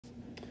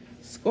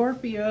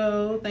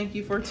Scorpio, thank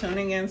you for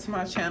tuning into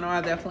my channel. I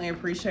definitely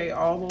appreciate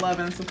all the love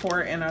and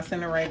support, and I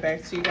send it right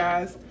back to you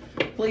guys.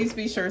 Please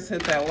be sure to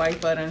hit that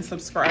like button,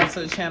 subscribe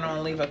to the channel,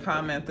 and leave a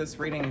comment if this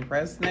reading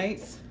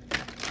resonates.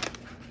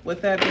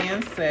 With that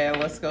being said,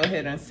 let's go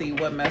ahead and see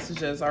what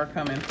messages are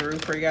coming through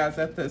for you guys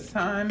at this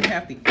time.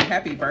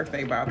 Happy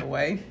birthday, by the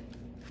way.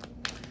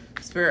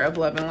 Spirit of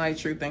love and light,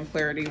 truth and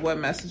clarity. What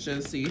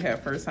messages do you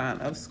have for a sign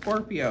of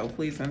Scorpio?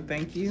 Please and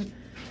thank you.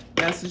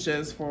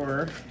 Messages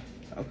for,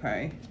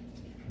 okay.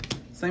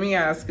 Some of you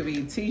guys could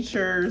be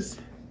teachers,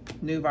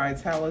 new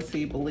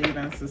vitality, believe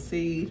and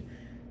succeed,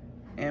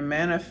 and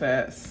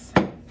manifest.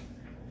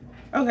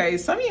 Okay,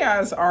 some of you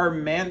guys are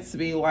meant to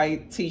be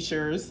like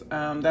teachers.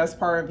 That's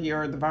part of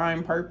your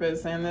divine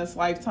purpose in this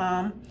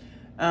lifetime.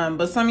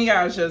 But some of you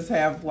guys just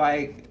have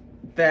like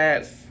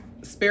that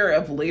spirit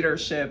of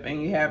leadership,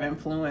 and you have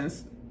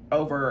influence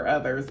over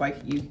others. Like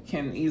you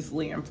can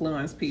easily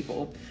influence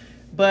people.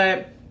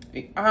 But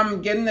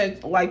I'm getting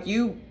that like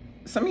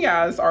some of you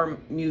guys are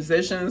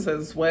musicians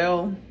as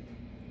well.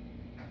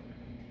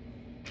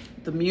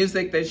 The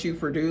music that you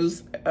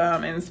produce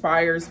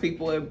inspires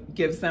people. It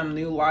gives them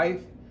new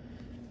life.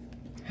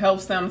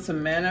 Helps them to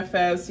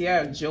manifest,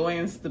 joy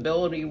and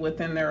stability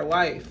within their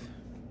life.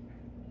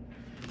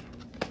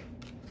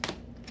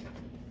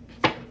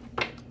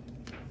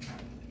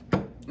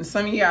 And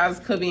some of you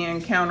guys could be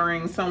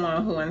encountering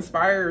someone who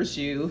inspires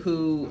you,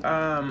 who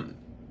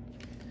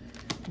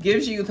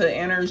gives you the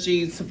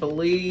energy to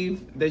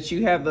believe that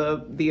you have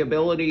the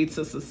ability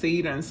to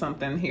succeed in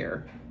something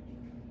here.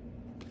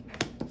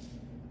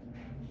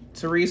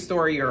 To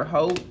restore your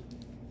hope.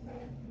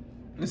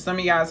 And some of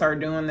you guys are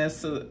doing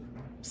this to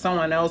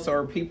someone else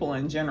or people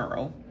in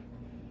general.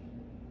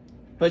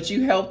 But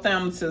you help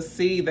them to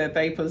see that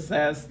they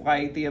possess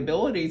like the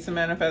ability to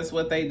manifest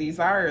what they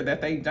desire,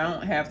 that they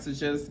don't have to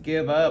just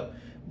give up,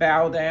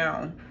 bow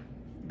down.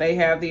 They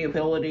have the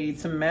ability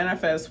to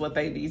manifest what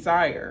they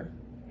desire.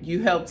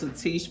 You help to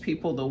teach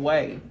people the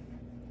way.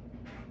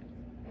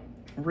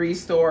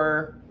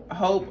 Restore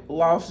hope,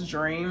 lost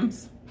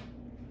dreams.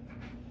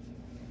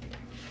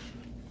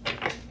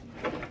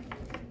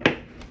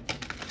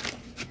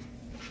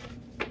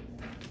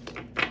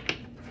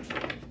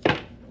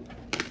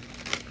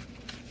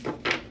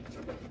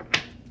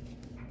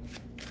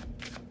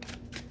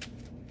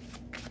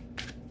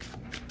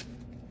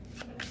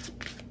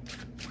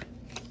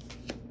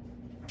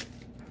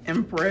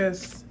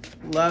 Empress,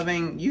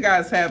 loving. You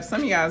guys have,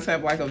 some of you guys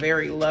have like a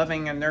very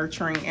loving and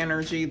nurturing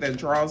energy that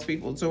draws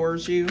people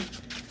towards you.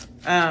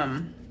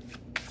 I'm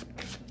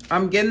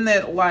getting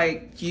that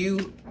like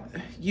you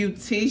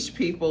teach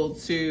people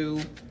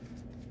to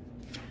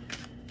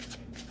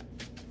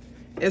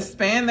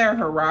expand their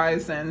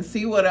horizon,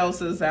 see what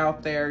else is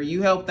out there.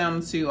 You help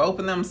them to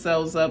open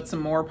themselves up to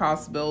more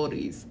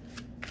possibilities.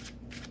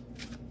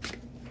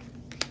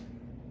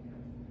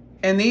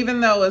 And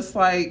even though it's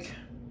like,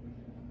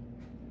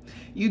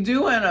 you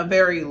do in a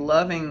very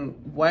loving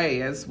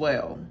way as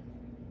well.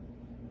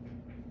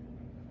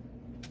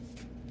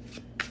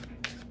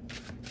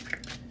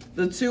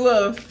 The Two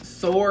of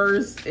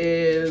Swords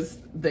is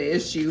the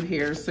issue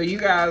here. So you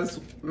guys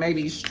may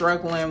be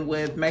struggling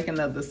with making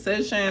a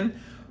decision,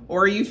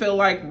 or you feel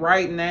like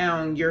right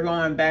now you're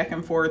going back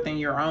and forth in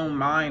your own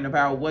mind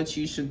about what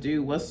you should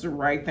do. What's the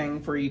right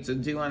thing for you to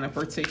do in a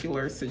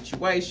particular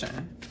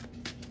situation?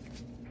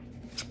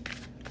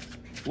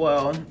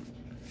 Well,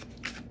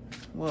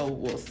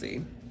 we'll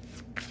see.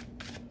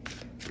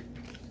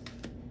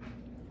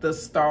 The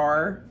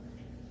Star,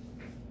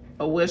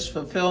 a wish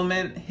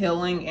fulfillment,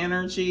 healing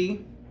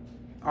energy,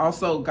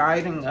 also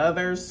guiding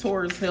others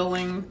towards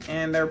healing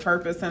and their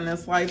purpose in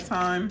this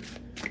lifetime.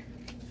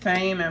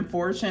 Fame and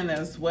fortune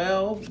as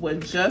well,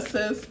 with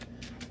justice.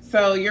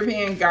 So you're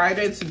being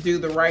guided to do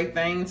the right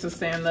thing, to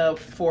stand up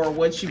for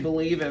what you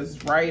believe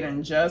is right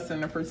and just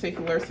in a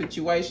particular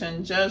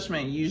situation.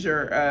 Judgment, use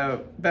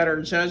your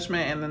better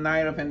judgment. And the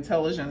Knight of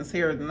Intelligence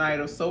here, the Knight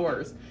of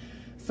Swords.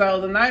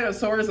 So the Knight of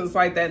Swords is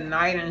like that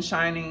knight in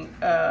shining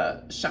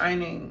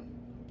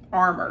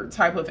armor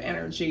type of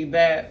energy,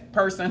 that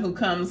person who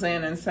comes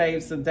in and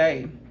saves the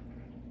day.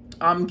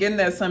 I'm getting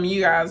that some of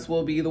you guys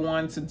will be the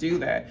one to do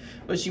that.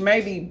 But you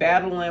may be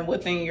battling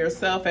within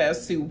yourself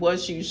as to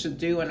what you should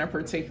do in a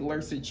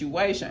particular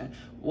situation.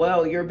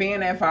 Well, you're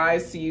being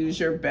advised to use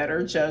your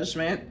better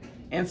judgment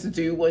and to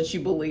do what you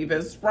believe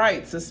is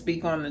right, to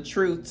speak on the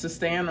truth, to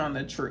stand on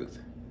the truth.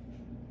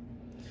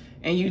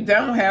 And you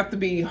don't have to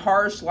be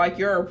harsh, like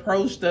your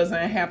approach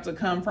doesn't have to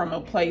come from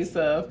a place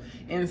of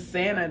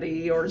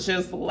insanity or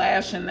just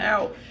lashing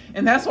out.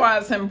 And that's why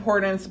it's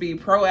important to be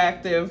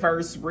proactive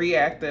versus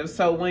reactive.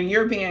 So when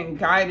you're being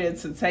guided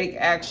to take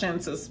action,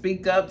 to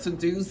speak up, to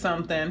do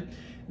something,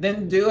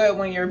 then do it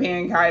when you're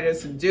being guided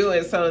to do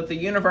it, so that the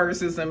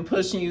universe isn't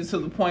pushing you to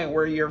the point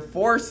where you're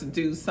forced to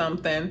do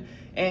something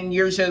and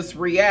you're just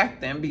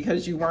reacting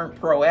because you weren't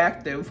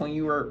proactive when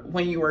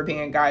you were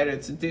being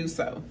guided to do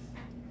so.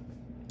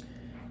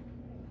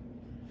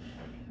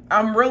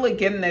 I'm really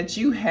getting that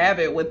you have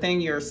it within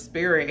your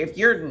spirit. If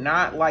you're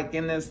not like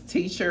in this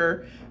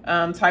teacher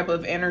type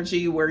of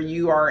energy where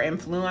you are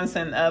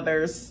influencing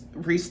others,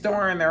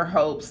 restoring their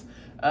hopes,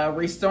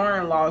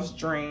 restoring lost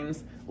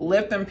dreams,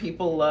 lifting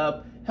people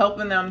up,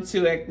 helping them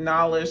to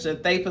acknowledge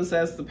that they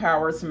possess the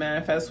power to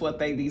manifest what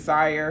they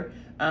desire.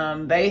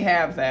 They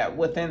have that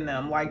within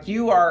them. Like,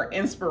 you are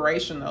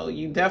inspirational.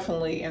 You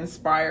definitely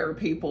inspire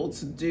people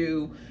to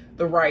do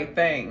the right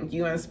thing.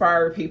 You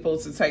inspire people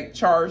to take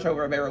charge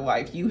over their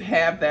life. You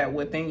have that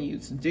within you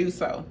to do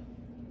so.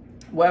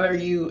 Whether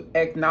you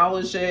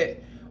acknowledge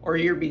it or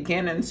you're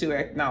beginning to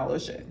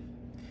acknowledge it.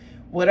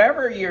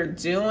 Whatever you're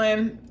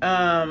doing,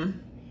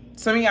 some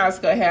of you guys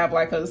could have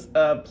like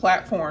a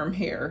platform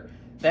here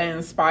that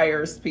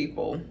inspires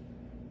people.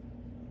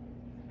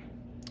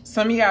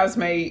 Some of you guys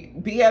may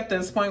be at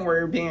this point where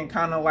you're being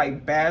kind of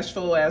like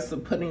bashful as to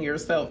putting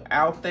yourself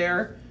out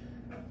there.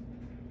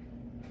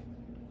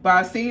 But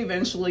I see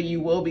eventually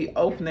you will be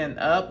opening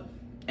up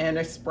and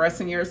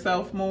expressing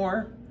yourself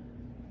more.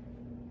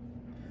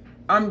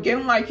 I'm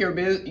getting like your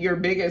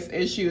biggest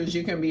issue is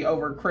you can be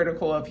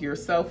overcritical of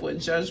yourself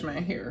with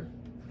judgment here,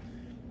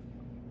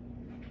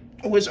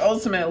 which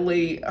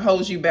ultimately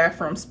holds you back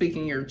from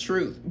speaking your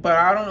truth. But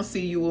I don't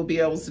see you will be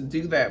able to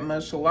do that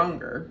much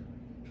longer.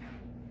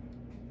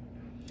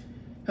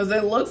 Because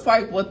it looks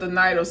like with the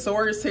Knight of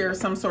Swords here,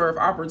 some sort of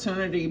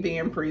opportunity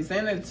being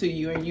presented to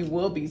you, and you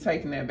will be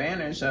taking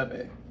advantage of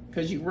it.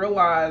 Because you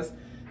realize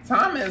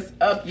time is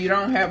up. You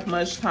don't have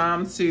much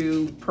time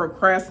to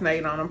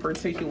procrastinate on a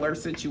particular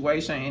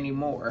situation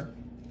anymore.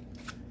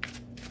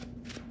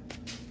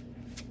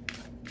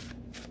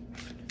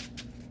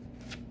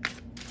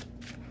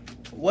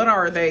 What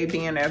are they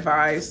being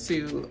advised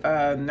to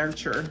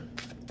nurture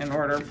in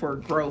order for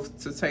growth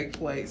to take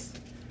place?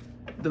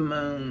 The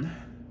Moon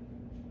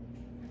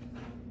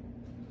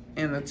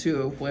and the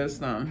Two of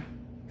Wisdom.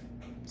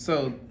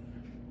 So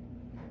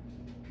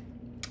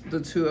the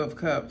Two of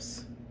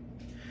Cups.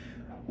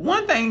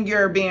 One thing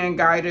you're being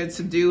guided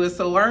to do is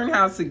to learn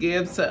how to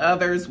give to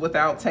others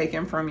without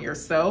taking from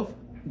yourself.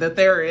 That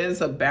there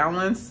is a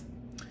balance.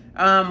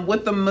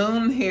 With the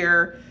Moon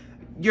here,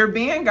 you're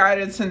being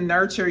guided to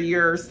nurture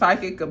your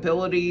psychic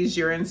abilities,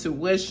 your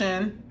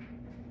intuition,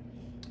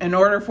 in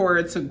order for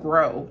it to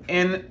grow.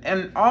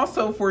 And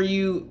also for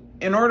you,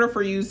 in order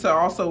for you to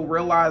also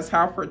realize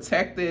how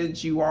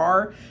protected you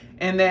are,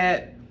 and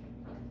that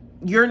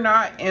you're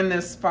not in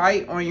this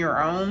fight on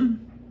your own.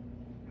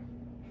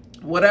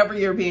 Whatever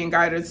you're being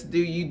guided to do,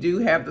 you do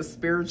have the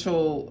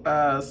spiritual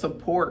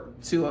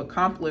support to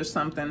accomplish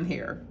something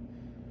here.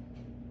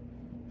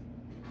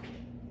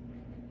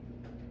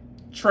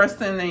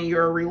 Trusting in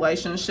your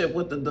relationship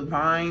with the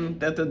divine,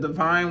 that the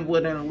divine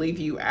wouldn't leave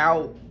you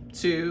out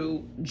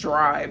to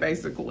dry,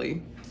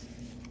 basically.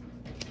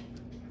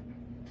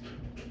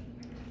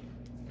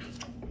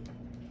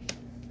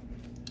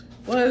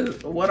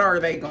 What are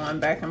they going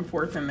back and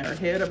forth in their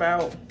head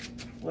about?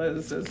 What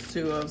is this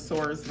Two of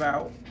Swords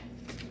about?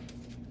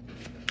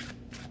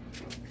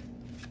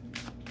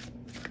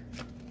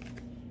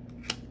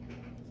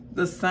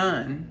 The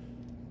Sun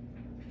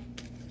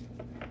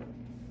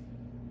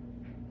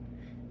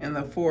and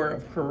the Four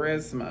of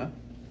Charisma,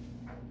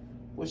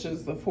 which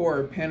is the Four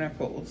of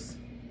Pentacles.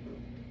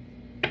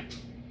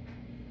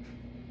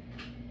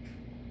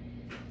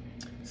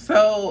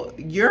 So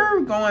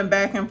you're going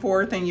back and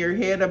forth in your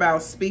head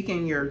about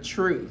speaking your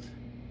truth.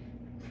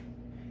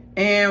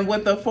 And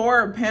with the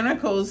Four of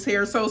Pentacles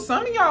here, so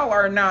some of y'all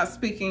are not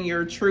speaking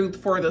your truth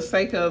for the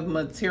sake of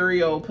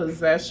material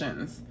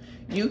possessions.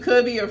 You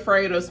could be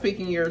afraid of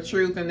speaking your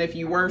truth, and if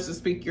you were to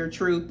speak your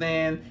truth,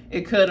 then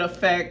it could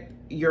affect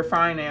your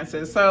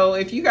finances. So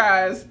if you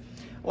guys,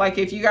 like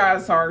if you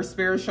guys are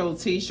spiritual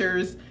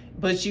teachers,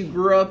 but you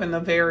grew up in a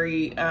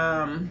very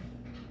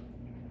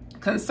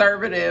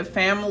conservative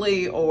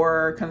family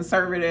or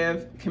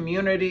conservative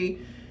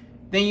community,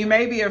 then you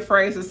may be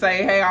afraid to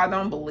say, hey, I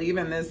don't believe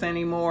in this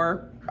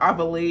anymore. I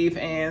believe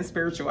in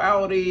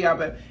spirituality.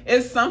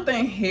 It's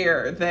something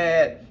here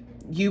that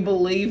you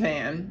believe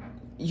in,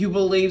 you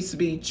believe to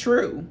be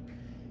true.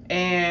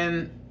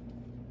 And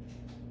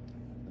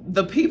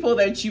the people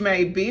that you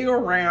may be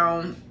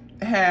around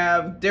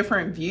have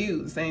different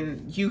views,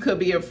 and you could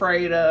be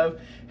afraid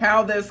of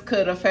how this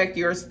could affect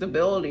your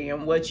stability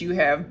and what you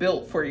have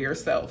built for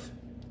yourself.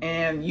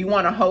 And you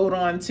want to hold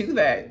on to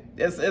that.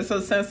 It's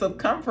a sense of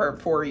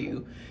comfort for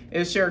you.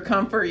 It's your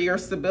comfort, your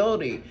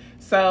stability.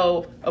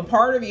 So a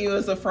part of you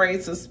is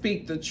afraid to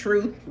speak the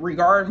truth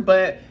regarding,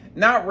 but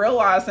not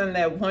realizing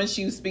that once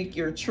you speak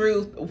your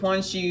truth,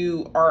 once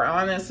you are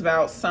honest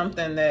about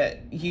something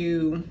that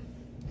you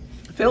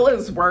feel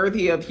is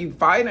worthy of you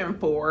fighting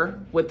for,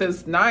 with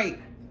this Knight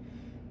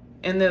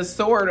and this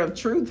Sword of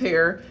Truth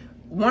here,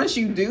 once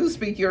you do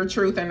speak your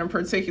truth in a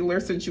particular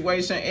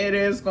situation, it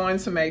is going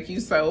to make you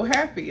so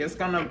happy. It's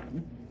going to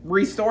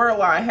restore a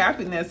lot of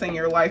happiness in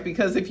your life,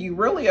 because if you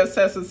really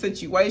assess a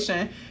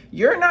situation,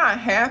 you're not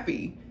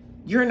happy.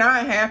 You're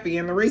not happy.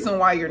 And the reason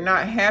why you're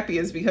not happy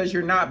is because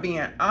you're not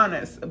being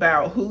honest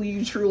about who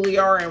you truly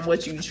are and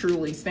what you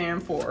truly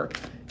stand for.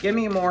 Give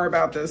me more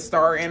about this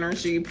star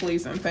energy,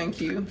 please, and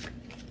thank you.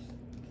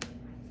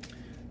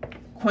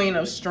 Queen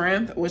of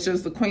Strength, which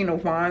is the Queen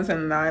of Wands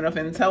and Nine of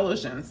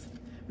Intelligence.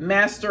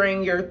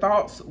 Mastering your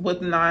thoughts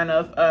with Nine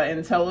of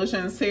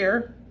Intelligence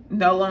here.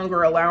 No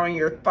longer allowing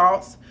your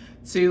thoughts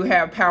to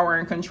have power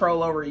and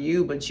control over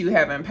you, but you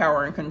having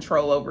power and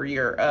control over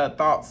your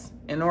thoughts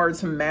in order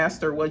to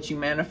master what you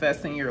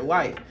manifest in your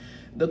life.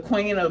 The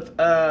Queen of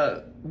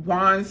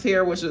Wands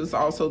here, which is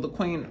also the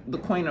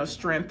Queen of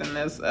Strength in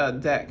this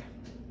deck.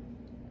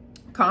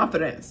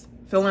 Confidence.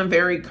 Feeling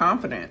very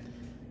confident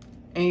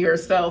in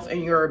yourself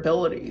and your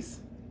abilities.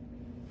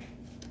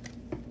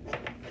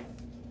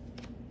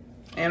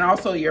 And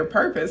also your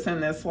purpose in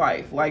this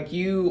life. Like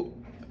you,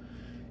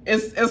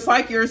 it's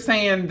like you're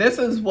saying, this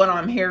is what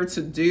I'm here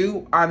to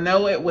do. I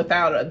know it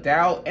without a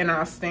doubt, and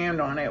I stand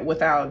on it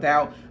without a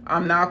doubt.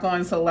 I'm not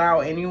going to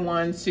allow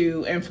anyone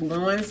to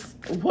influence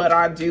what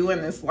I do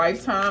in this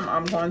lifetime.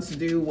 I'm going to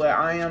do what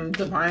I am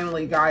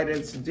divinely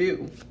guided to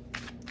do.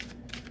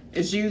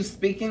 It's you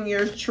speaking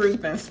your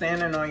truth and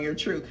standing on your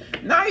truth.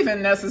 Not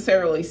even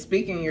necessarily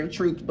speaking your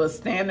truth, but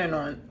standing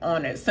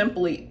on it.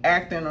 Simply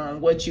acting on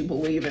what you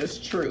believe is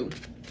true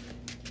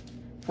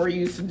for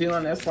you to do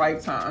in this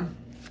lifetime.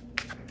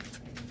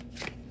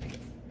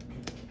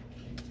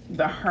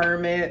 The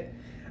Hermit.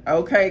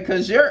 Okay,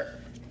 because you're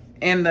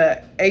in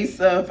the Ace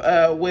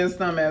of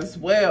Wisdom as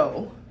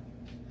well.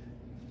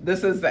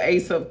 This is the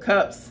Ace of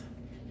Cups.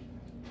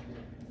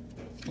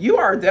 You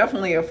are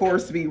definitely a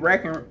force to be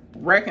reckoned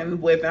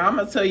with. And I'm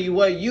going to tell you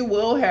what, you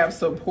will have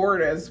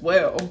support as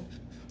well.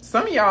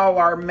 Some of y'all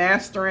are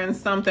mastering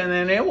something,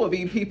 and it will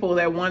be people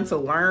that want to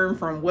learn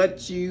from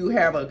what you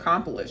have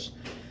accomplished.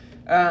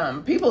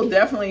 People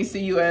definitely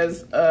see you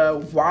as a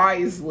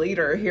wise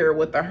leader here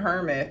with the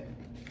Hermit.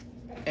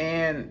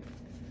 And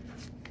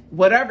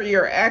whatever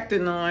you're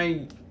acting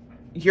on,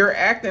 you're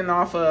acting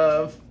off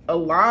of a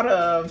lot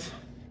of,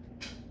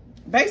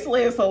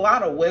 basically it's a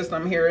lot of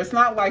wisdom here. It's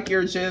not like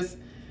you're just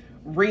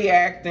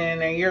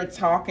reacting and you're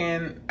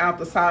talking out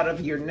the side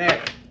of your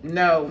neck.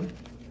 No,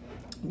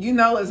 you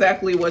know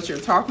exactly what you're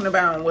talking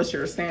about and what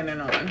you're standing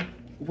on,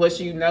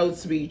 what you know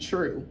to be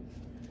true.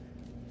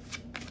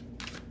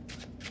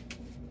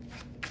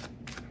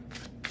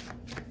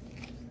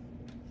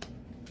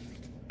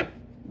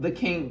 The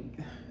King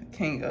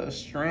of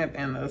Strength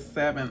and the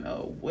Seven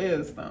of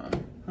Wisdom,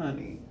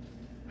 honey.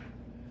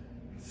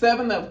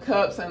 Seven of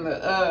Cups and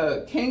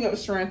the King of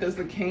Strength is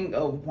the King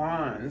of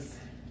Wands.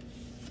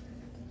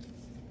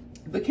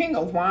 The King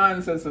of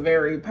Wands is a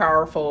very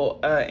powerful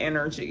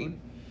energy.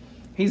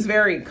 He's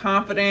very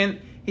confident.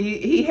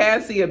 He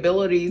has the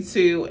ability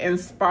to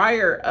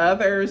inspire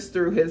others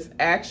through his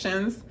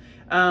actions.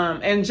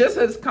 And just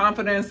his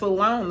confidence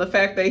alone, the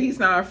fact that he's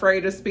not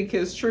afraid to speak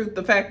his truth,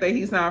 the fact that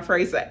he's not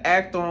afraid to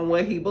act on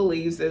what he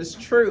believes is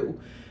true.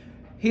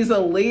 He's a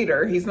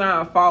leader. He's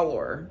not a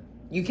follower.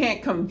 You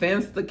can't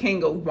convince the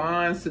King of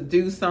Wands to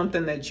do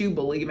something that you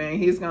believe in.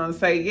 He's going to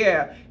say,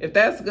 yeah, if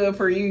that's good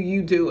for you,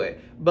 you do it.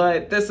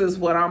 But this is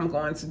what I'm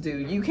going to do.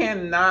 You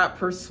cannot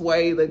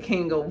persuade the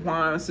King of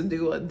Wands to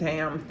do a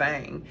damn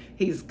thing.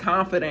 He's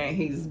confident.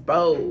 He's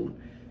bold.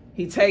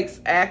 He takes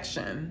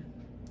action.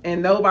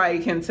 And nobody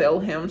can tell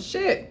him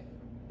shit.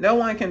 No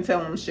one can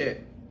tell him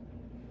shit.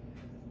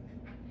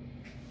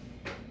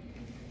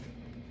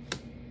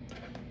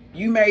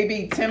 You may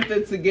be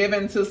tempted to give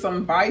into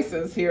some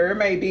vices here. It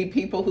may be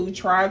people who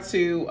try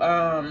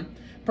to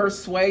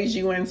persuade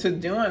you into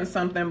doing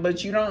something,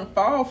 but you don't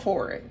fall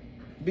for it.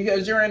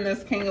 Because you're in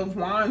this King of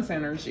Wands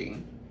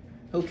energy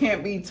who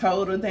can't be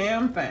told a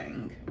damn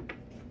thing.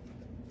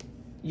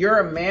 You're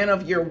a man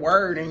of your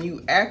word and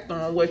you act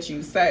on what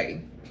you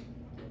say.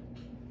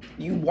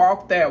 You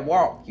walk that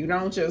walk. You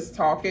don't just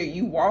talk it,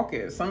 you walk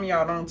it. Some of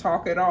y'all don't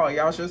talk at all.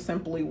 Y'all just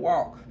simply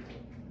walk.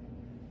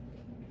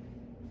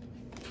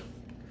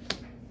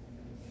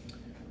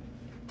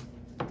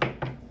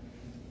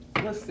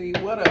 Let's see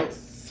what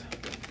else.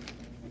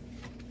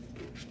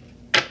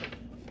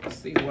 Let's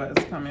see what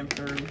is coming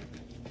through.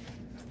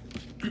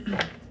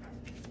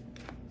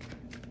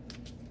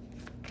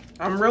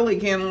 I'm really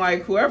getting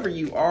like whoever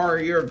you are,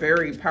 you're a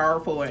very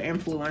powerful and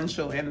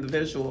influential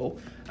individual.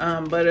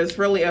 But it's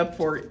really up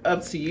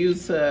to you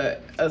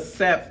to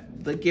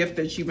accept the gift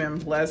that you've been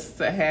blessed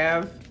to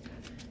have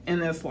in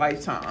this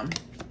lifetime.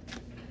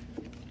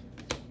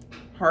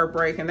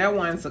 Heartbreak, and that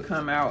wants to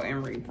come out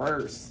in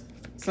reverse.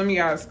 Some of you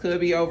guys could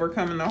be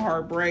overcoming the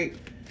heartbreak.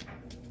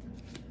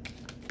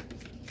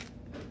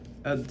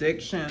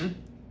 Addiction.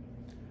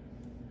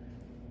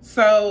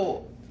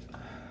 So,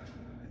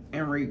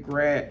 and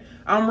regret.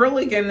 I'm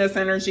really getting this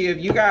energy of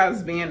you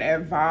guys being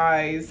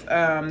advised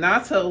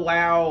not to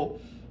allow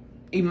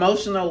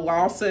emotional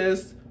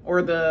losses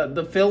or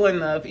the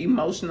feeling of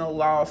emotional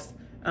loss.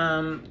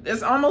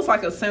 It's almost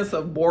like a sense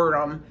of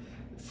boredom.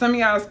 Some of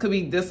you guys could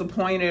be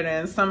disappointed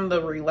in some of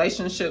the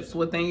relationships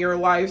within your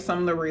life. Some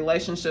of the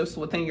relationships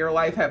within your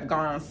life have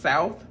gone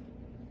south.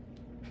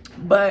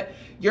 But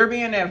you're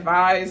being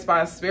advised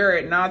by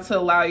spirit not to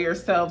allow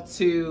yourself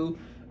to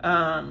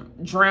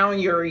drown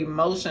your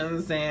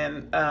emotions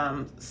in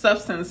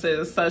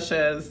substances such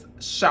as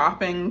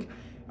shopping,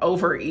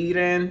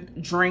 overeating,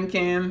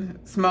 drinking,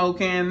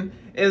 smoking.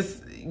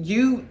 Is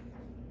you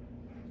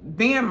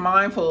being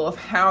mindful of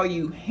how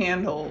you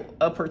handle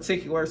a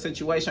particular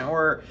situation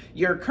or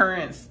your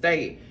current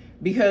state,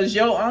 because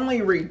you'll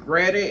only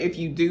regret it if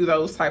you do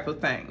those type of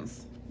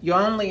things. You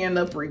only end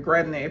up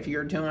regretting it if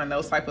you're doing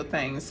those type of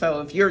things.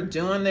 So if you're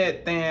doing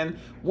it, then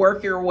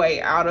work your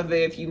way out of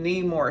it. If you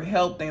need more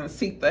help, then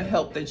seek the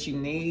help that you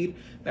need.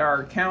 There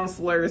are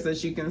counselors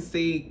that you can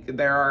seek.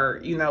 There are,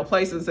 you know,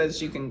 places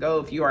that you can go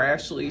if you are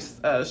actually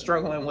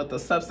struggling with the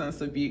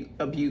substance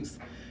abuse.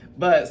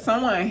 But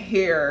someone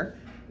here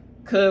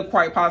could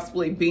quite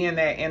possibly be in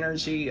that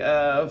energy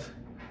of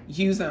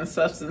using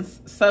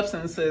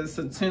substances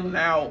to tune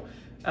out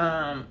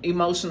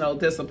emotional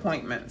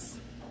disappointments.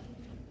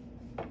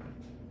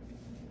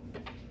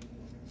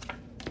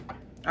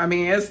 I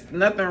mean, it's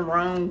nothing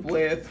wrong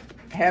with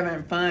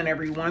having fun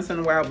every once in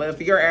a while, but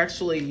if you're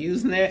actually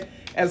using it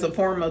as a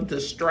form of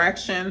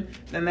distraction,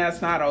 then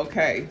that's not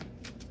okay.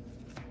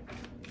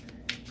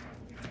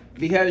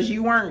 Because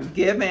you weren't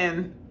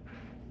given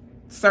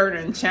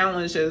certain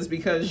challenges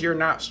because you're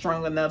not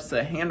strong enough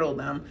to handle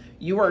them.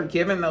 You are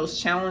given those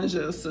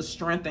challenges to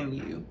strengthen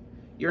you.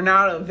 You're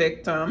not a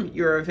victim,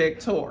 you're a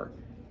victor.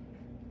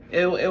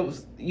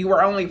 You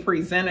were only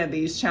presented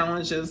these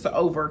challenges to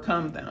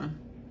overcome them.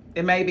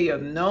 It may be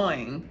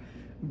annoying,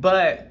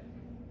 but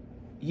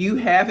you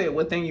have it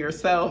within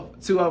yourself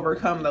to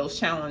overcome those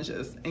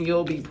challenges, and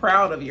you'll be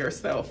proud of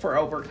yourself for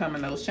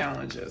overcoming those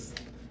challenges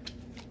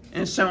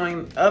and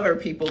showing other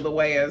people the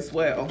way as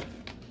well.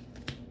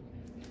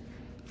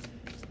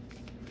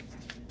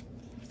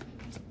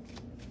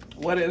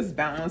 What is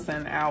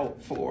balancing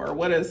out for?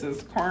 What is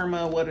this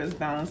karma? What is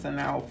balancing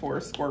out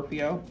for,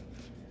 Scorpio?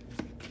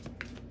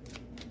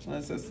 What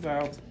is this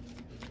about?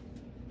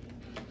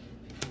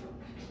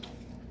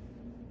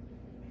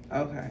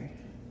 Okay.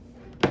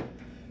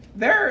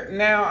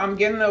 Now I'm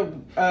getting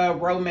a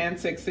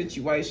romantic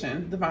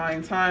situation,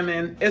 divine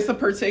timing. It's a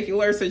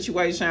particular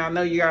situation. I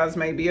know you guys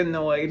may be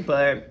annoyed,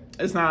 but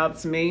it's not up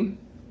to me.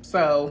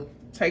 So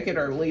take it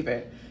or leave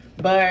it.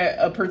 But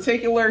a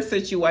particular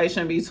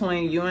situation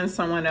between you and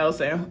someone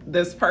else, and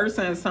this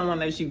person is someone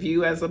that you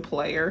view as a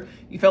player.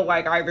 You feel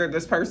like either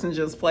this person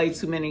just played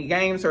too many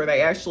games or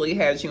they actually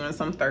had you in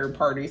some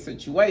third-party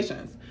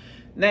situations.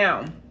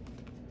 Now,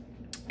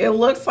 it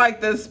looks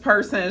like this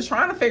person is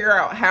trying to figure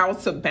out how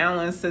to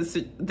balance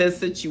this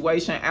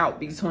situation out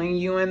between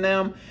you and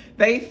them.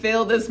 They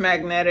feel this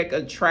magnetic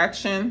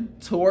attraction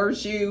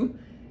towards you.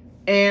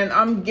 And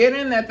I'm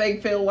getting that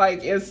they feel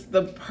like it's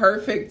the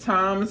perfect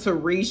time to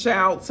reach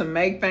out to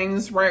make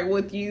things right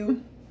with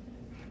you.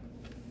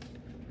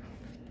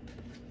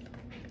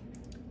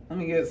 Let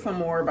me get some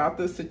more about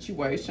this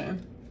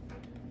situation.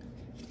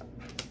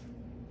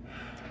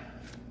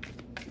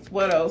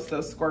 What else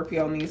does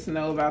Scorpio need to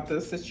know about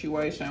this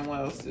situation?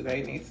 What else do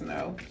they need to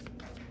know?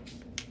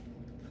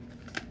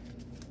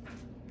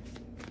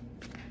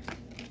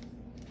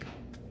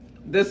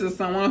 This is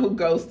someone who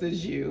ghosted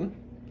you.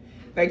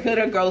 They could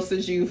have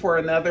ghosted you for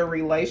another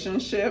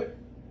relationship.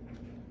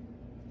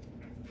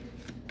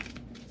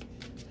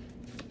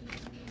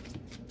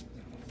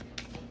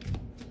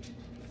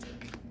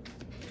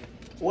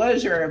 What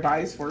is your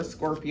advice for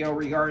Scorpio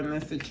regarding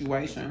this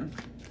situation?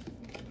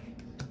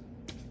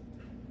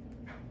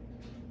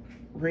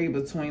 Read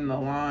between the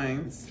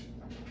lines.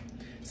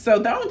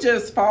 So don't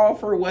just fall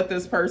for what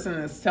this person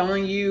is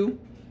telling you.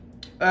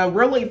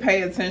 Really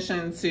pay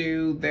attention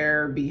to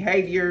their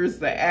behaviors,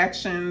 the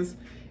actions.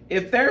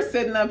 If they're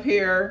sitting up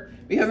here,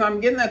 because I'm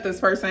getting that this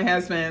person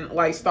has been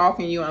like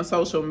stalking you on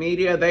social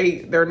media,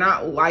 they're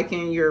not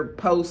liking your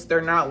posts,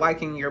 they're not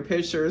liking your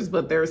pictures,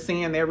 but they're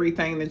seeing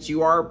everything that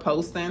you are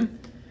posting.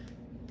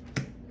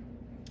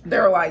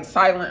 They're like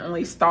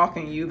silently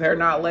stalking you. They're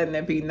not letting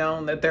it be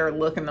known that they're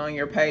looking on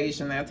your page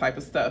and that type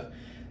of stuff.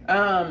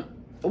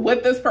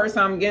 With this person,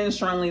 I'm getting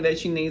strongly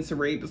that you need to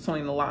read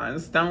between the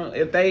lines.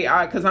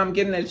 Because I'm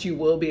getting that you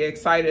will be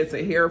excited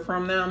to hear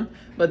from them,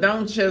 but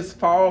don't just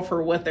fall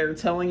for what they're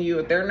telling you.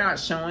 If they're not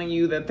showing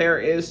you that there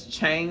is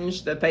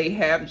change, that they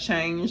have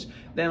changed,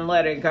 then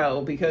let it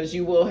go, because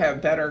you will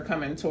have better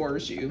coming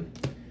towards you.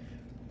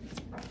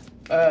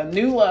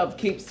 New love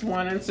keeps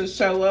wanting to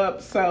show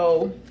up.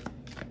 So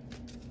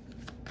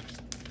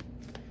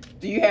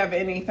do you have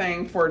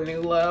anything for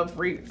new love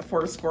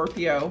for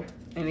Scorpio?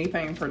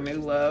 Anything for new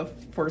love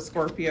for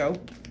Scorpio?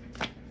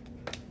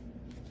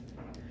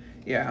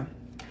 Yeah.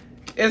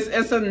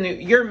 It's a new,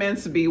 you're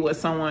meant to be with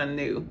someone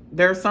new.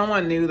 There's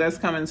someone new that's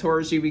coming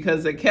towards you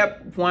because it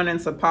kept wanting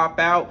to pop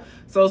out.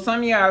 So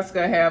some of you guys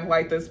could have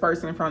like this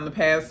person from the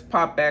past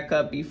pop back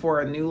up before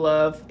a new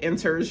love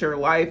enters your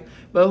life.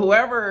 But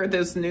whoever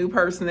this new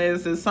person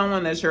is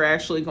someone that you're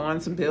actually going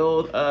to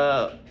build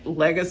a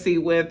legacy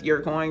with.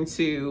 You're going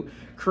to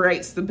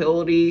create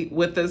stability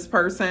with this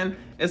person.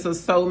 It's a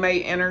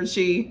soulmate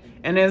energy,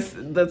 and it's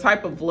the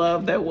type of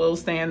love that will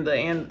stand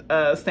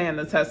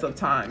the test of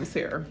times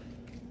here.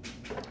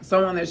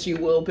 Someone that you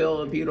will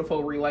build a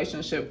beautiful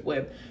relationship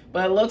with.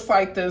 But it looks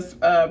like this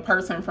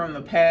person from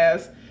the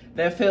past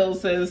that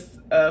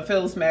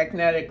feels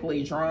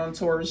magnetically drawn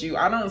towards you.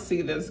 I don't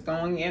see this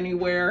going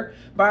anywhere,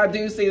 but I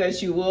do see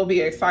that you will be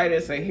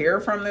excited to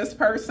hear from this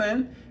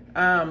person,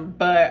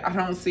 but I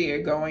don't see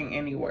it going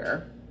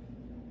anywhere.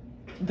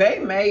 They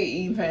may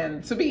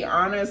even, to be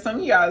honest, some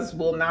of you guys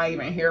will not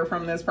even hear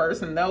from this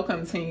person. They'll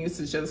continue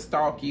to just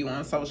stalk you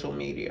on social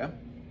media.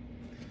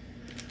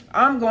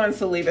 I'm going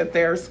to leave it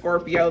there,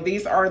 Scorpio.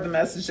 These are the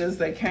messages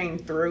that came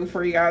through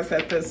for you guys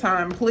at this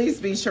time.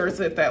 Please be sure to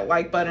hit that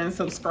like button,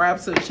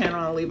 subscribe to the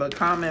channel, and leave a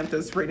comment if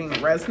this reading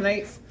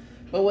resonates.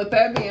 But with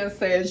that being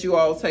said, you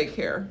all take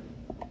care.